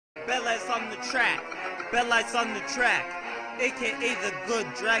Bellice on the track, Bellice on the track, aka the good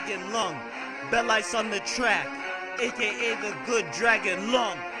dragon lung. Bellice on the track, aka the good dragon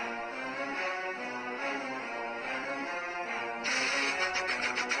lung.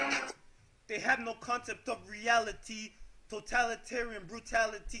 They have no concept of reality. Totalitarian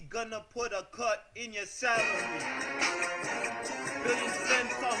brutality gonna put a cut in your salary. Billions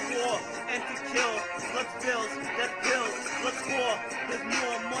spent on war and to kill. Let's bills, death bills, let's war. There's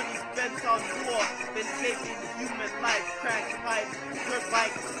more money spent on war than saving human life. Crack pipe, dirt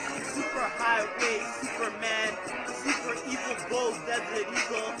bike, super highway, Superman, super evil gold, Desert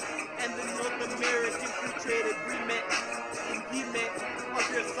Eagle, and the North American Free Trade Agreement, impediment of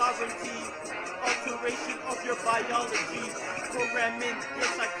your sovereignty, alteration of your biology, programming your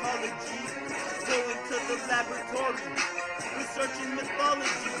psychology, go into the laboratory, researching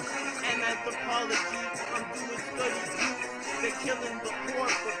mythology and anthropology. I'm doing studies, they're killing the poor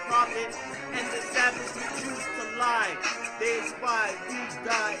for profit, and the savage we choose to lie. They spy, we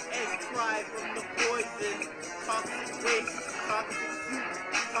die and cry from the poison, toxic waste, toxic soup,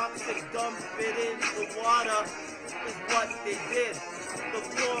 toxic dump it in the water is what they did. The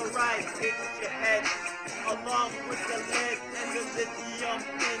fluoride hits your head, along with the lead and the lithium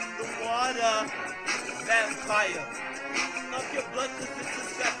in the water. Vampire, eating up your blood